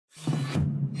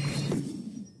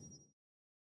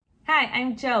Hi,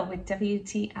 I'm Joe with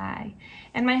WTI,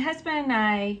 and my husband and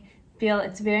I feel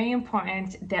it's very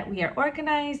important that we are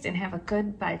organized and have a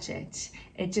good budget.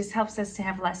 It just helps us to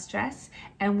have less stress,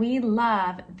 and we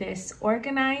love this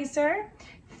organizer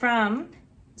from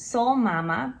Soul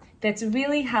Mama that's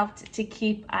really helped to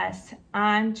keep us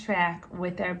on track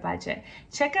with our budget.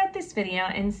 Check out this video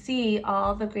and see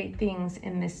all the great things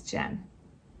in this gem.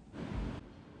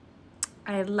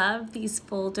 I love these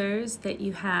folders that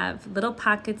you have little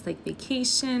pockets like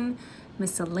vacation,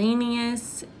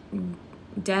 miscellaneous,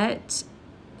 debt,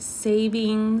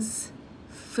 savings,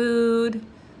 food,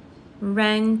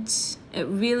 rent. It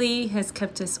really has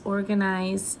kept us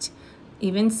organized.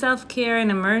 Even self-care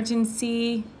and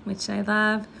emergency, which I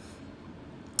love.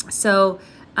 So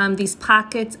these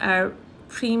pockets are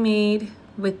pre-made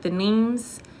with the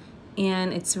names,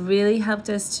 and it's really helped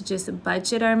us to just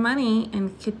budget our money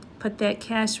and put that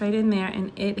cash right in there,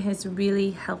 and it has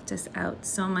really helped us out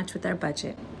so much with our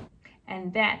budget.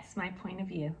 And that's my point of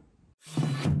view.